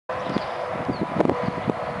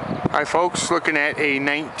Hi folks, looking at a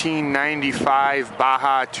 1995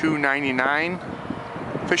 Baha 299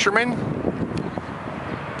 Fisherman.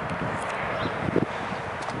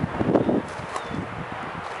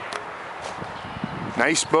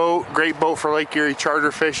 Nice boat, great boat for Lake Erie charter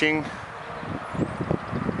fishing.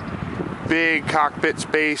 Big cockpit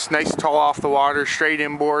space, nice tall off the water, straight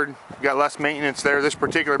inboard. Got less maintenance there. This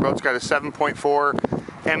particular boat's got a 7.4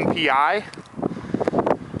 MPI.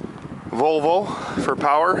 Volvo for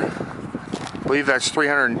power. I believe that's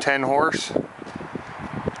 310 horse.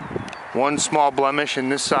 One small blemish in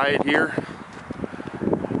this side here.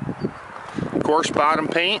 Coarse bottom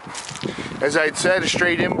paint. As I'd said, a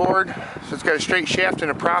straight inboard. So it's got a straight shaft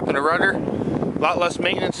and a prop and a rudder. A lot less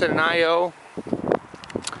maintenance than an IO.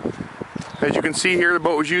 As you can see here, the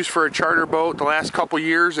boat was used for a charter boat the last couple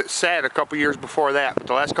years. It sat a couple years before that, but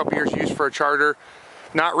the last couple years used for a charter.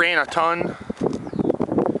 Not ran a ton,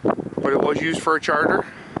 but it was used for a charter.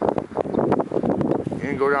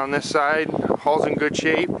 And go down this side. Hull's in good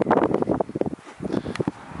shape.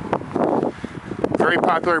 Very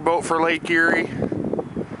popular boat for Lake Erie.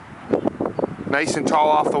 Nice and tall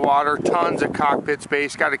off the water. Tons of cockpit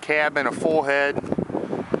space. Got a cabin, a full head.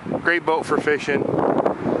 Great boat for fishing.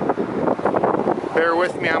 Bear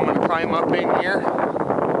with me, I'm going to climb up in here.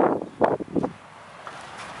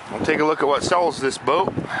 We'll take a look at what sells this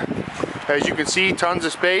boat. As you can see, tons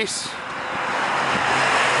of space.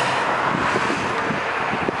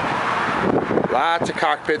 Lots of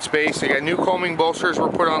cockpit space. They got new coaming bolsters were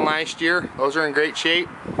put on last year. Those are in great shape.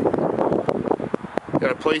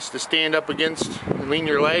 Got a place to stand up against and lean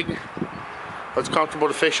your leg. It's comfortable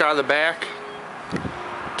to fish out of the back.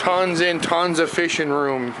 Tons and tons of fishing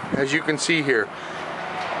room, as you can see here.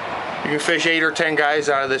 You can fish 8 or 10 guys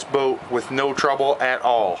out of this boat with no trouble at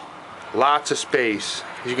all. Lots of space.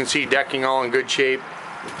 As you can see, decking all in good shape.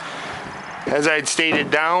 As I had stated,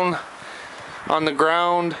 down on the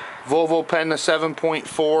ground, Volvo Penna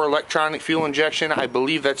 7.4 electronic fuel injection. I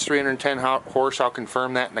believe that's 310 horse. I'll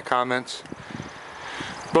confirm that in the comments.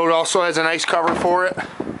 Boat also has a nice cover for it.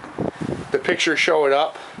 The pictures show it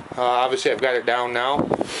up. Obviously I've got it down now.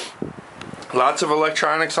 Lots of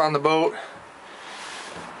electronics on the boat.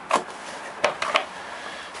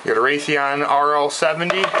 You got a Raytheon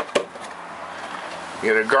RL70.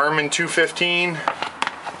 You got a Garmin 215.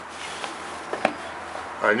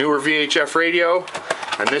 A newer VHF radio.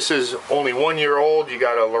 And this is only 1 year old. You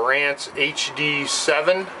got a Lowrance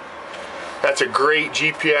HD7. That's a great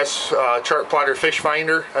GPS chart plotter fish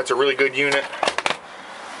finder. That's a really good unit.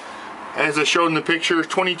 As I showed in the picture,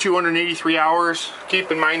 2,283 hours.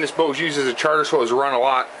 Keep in mind this boat was used as a charter, so it was run a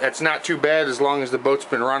lot. That's not too bad as long as the boat's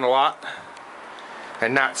been run a lot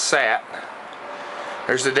and not sat.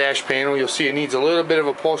 There's the dash panel. You'll see it needs a little bit of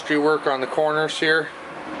upholstery work on the corners here.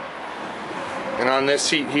 And on this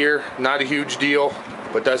seat here, not a huge deal,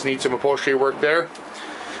 but does need some upholstery work there.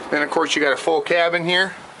 Then of course you got a full cabin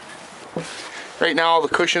here. Right now all the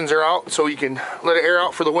cushions are out, so you can let it air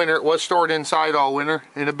out for the winter. It was stored inside all winter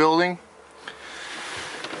in a building.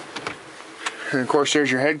 And of course there's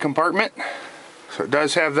your head compartment. So it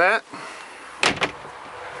does have that.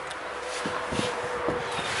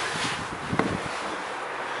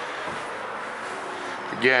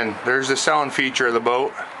 Again, there's the selling feature of the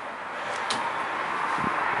boat.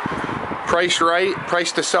 Priced right,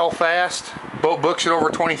 priced to sell fast. Boat books at over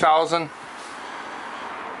 20,000.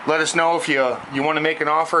 Let us know if you want to make an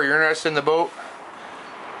offer, you're interested in the boat.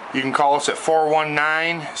 You can call us at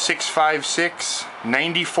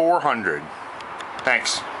 419-656-9400.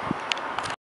 Thanks.